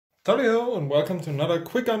Hello and welcome to another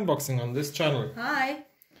quick unboxing on this channel. Hi.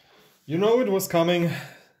 You know it was coming,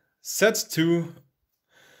 set 2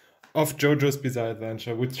 of Jojo's Bizarre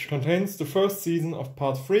Adventure, which contains the first season of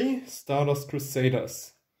part 3, Stardust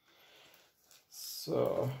Crusaders.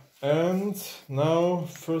 So, and now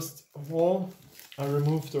first of all I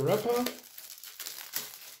remove the wrapper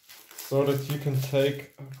so that you can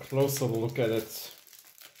take a closer look at it.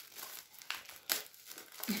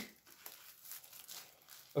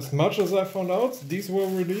 As much as I found out, these were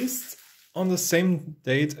released on the same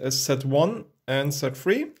date as set 1 and set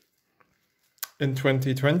 3 in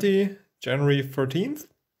 2020, January 13th.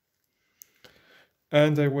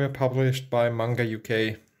 And they were published by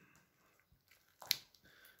MangaUK.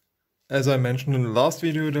 As I mentioned in the last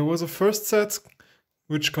video, there was a first set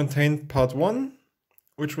which contained part 1,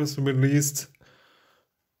 which was released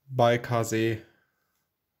by Kazé.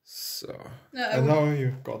 So, and now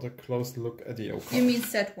you've got a close look at the OK. You mean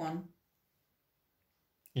set 1?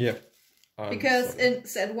 Yeah. Because in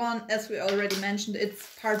set 1, as we already mentioned,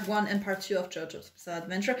 it's part 1 and part 2 of Jojo's Bizarre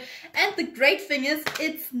Adventure. And the great thing is,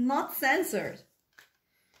 it's not censored.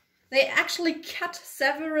 They actually cut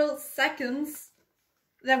several seconds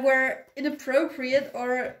that were inappropriate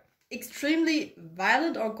or extremely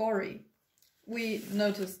violent or gory. We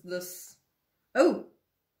noticed this. Oh!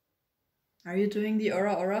 Are you doing the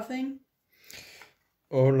Ora Ora thing?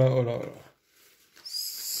 Ora Ora Ora.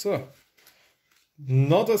 So,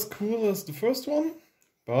 not as cool as the first one,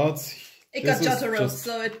 but it got Jotaro,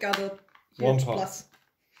 so it got a huge plus.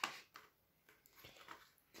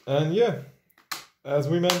 And yeah, as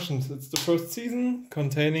we mentioned, it's the first season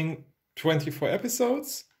containing 24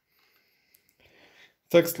 episodes,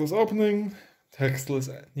 textless opening, textless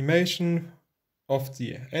animation of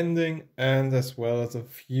the ending, and as well as a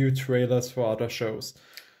few trailers for other shows.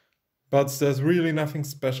 But there's really nothing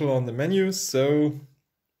special on the menu, so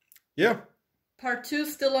yeah. Part 2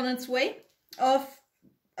 still on its way of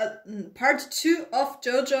part 2 of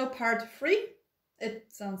Jojo part 3.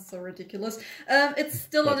 It sounds so ridiculous. It's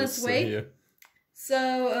still on its way.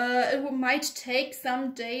 So it might take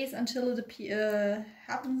some days until it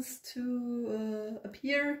happens to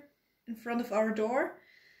appear in front of our door.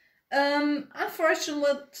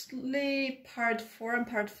 Unfortunately, part 4 and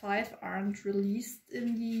part 5 aren't released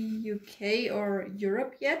in the UK or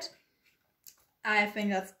Europe yet. I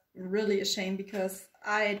think that's really a shame because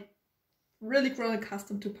I really grown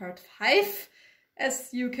accustomed to part 5,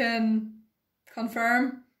 as you can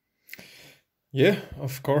confirm. Yeah,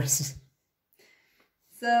 of course.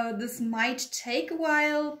 So this might take a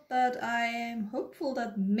while, but I'm hopeful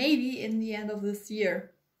that maybe in the end of this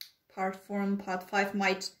year, part 4 and part 5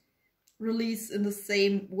 might release in the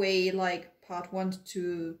same way like part 1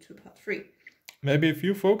 to part 3. Maybe if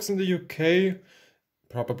you folks in the UK,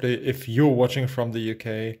 probably if you're watching from the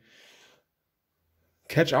UK,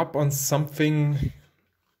 catch up on something,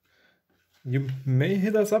 you may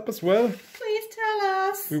hit us up as well. Please tell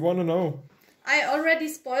us. We want to know. I already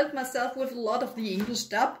spoiled myself with a lot of the English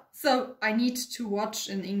dub, so I need to watch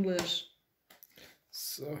in English.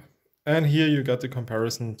 So, and here you got the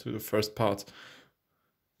comparison to the first part.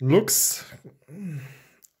 Looks,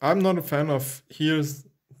 I'm not a fan of here's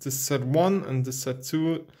this set 1 and this set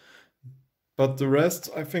 2, but the rest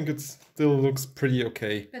I think it still looks pretty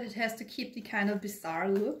okay. But it has to keep the kind of bizarre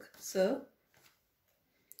look, so.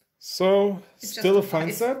 So, still a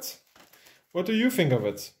fine set. What do you think of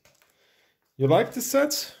it? You like the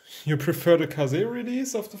set? You prefer the Kazé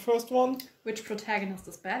release of the first one? Which protagonist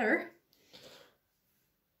is better?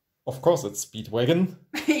 Of course it's Speedwagon.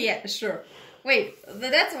 Yeah, sure. Wait,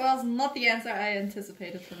 that was not the answer I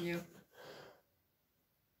anticipated from you.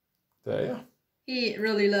 There. He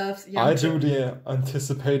really loves young I do the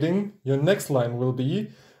anticipating. Your next line will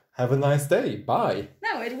be, have a nice day. Bye.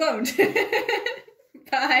 No, it won't.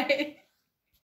 Bye.